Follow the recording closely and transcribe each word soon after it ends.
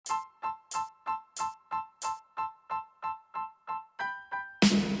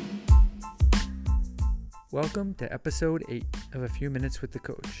Welcome to episode 8 of A Few Minutes with the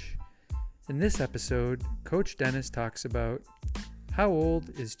Coach. In this episode, Coach Dennis talks about how old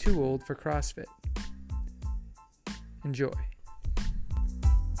is too old for CrossFit. Enjoy.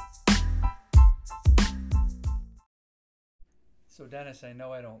 So Dennis, I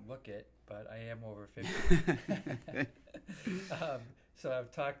know I don't look it, but I am over 50. So I've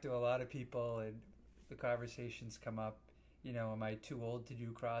talked to a lot of people and the conversations come up, am I too old to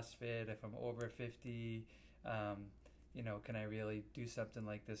do CrossFit? If I'm over 50, can I really do something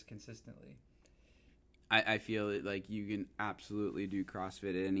like this consistently? I feel like you can absolutely do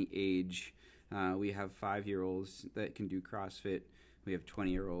CrossFit at any age. We have 5-year-olds that can do CrossFit. We have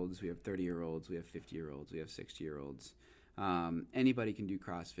 20-year-olds. We have 30-year-olds. We have 50-year-olds. We have 60-year-olds. Anybody can do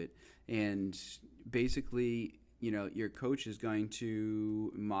CrossFit. And basically, your coach is going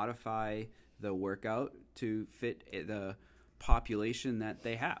to modify the workout to fit the population that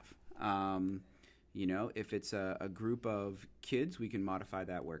they have. If it's a group of kids, we can modify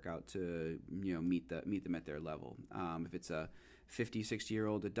that workout to, meet them at their level. If it's a 50,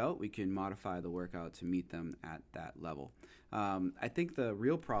 60-year-old adult, we can modify the workout to meet them at that level. I think the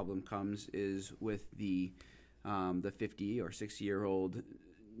real problem is with the 50 or 60-year-old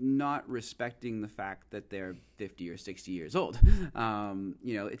not respecting the fact that they're 50 or 60 years old.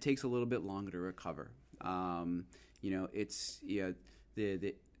 It takes a little bit longer to recover.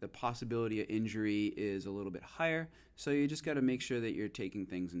 The possibility of injury is a little bit higher, so you just got to make sure that you're taking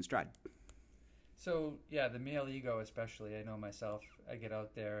things in stride. So, the male ego especially, I know myself, I get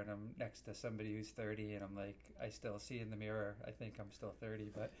out there and I'm next to somebody who's 30 and I'm like, I still see in the mirror, I think I'm still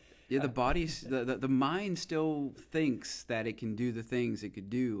 30, but... the body's, the mind still thinks that it can do the things it could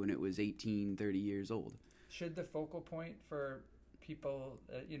do when it was 18, 30 years old. Should the focal point for people,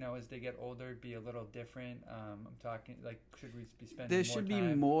 as they get older, be a little different? I'm talking, should we be spending more time? There should be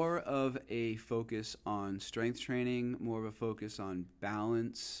more of a focus on strength training, more of a focus on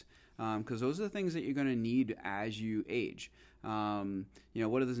balance, because those are the things that you're going to need as you age.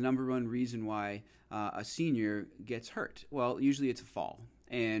 What is the number one reason why a senior gets hurt? Well, usually it's a fall.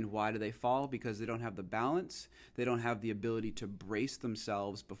 And why do they fall? Because they don't have the balance. They don't have the ability to brace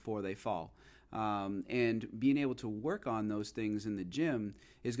themselves before they fall. And being able to work on those things in the gym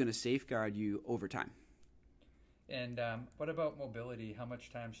is going to safeguard you over time. And what about mobility? How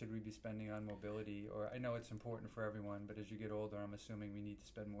much time should we be spending on mobility? Or I know it's important for everyone, but as you get older, I'm assuming we need to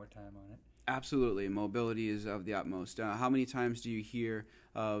spend more time on it. Absolutely. Mobility is of the utmost. How many times do you hear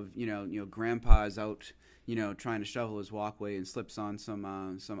of, grandpa's out, trying to shovel his walkway and slips on some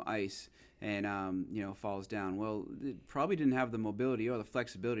ice and, falls down? Well, it probably didn't have the mobility or the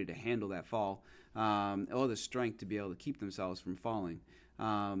flexibility to handle that fall, or the strength to be able to keep themselves from falling.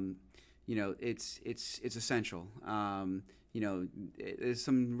 It's essential. There's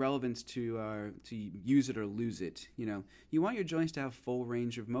some relevance to use it or lose it. You want your joints to have full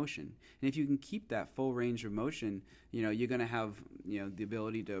range of motion, and if you can keep that full range of motion, you're going to have the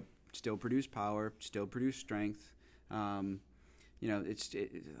ability to still produce power, still produce strength. It's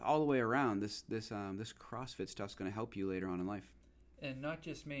all the way around. This CrossFit stuff's going to help you later on in life. And not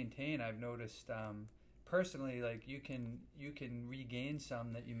just maintain. I've noticed. Personally, you can regain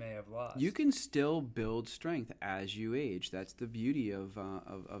some that you may have lost. You can still build strength as you age. That's the beauty of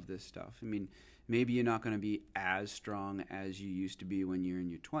this stuff. I mean, maybe you're not going to be as strong as you used to be when you're in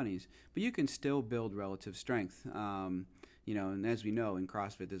your 20s, but you can still build relative strength. And as we know, in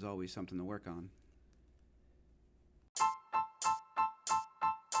CrossFit, there's always something to work on.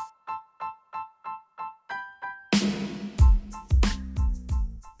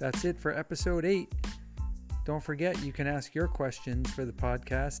 That's it for episode 8. Don't forget, you can ask your questions for the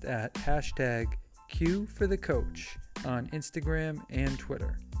podcast at #Q4thecoach on Instagram and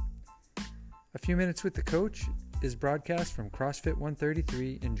Twitter. A Few Minutes with the Coach is broadcast from CrossFit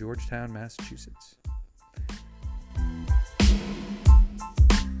 133 in Georgetown, Massachusetts.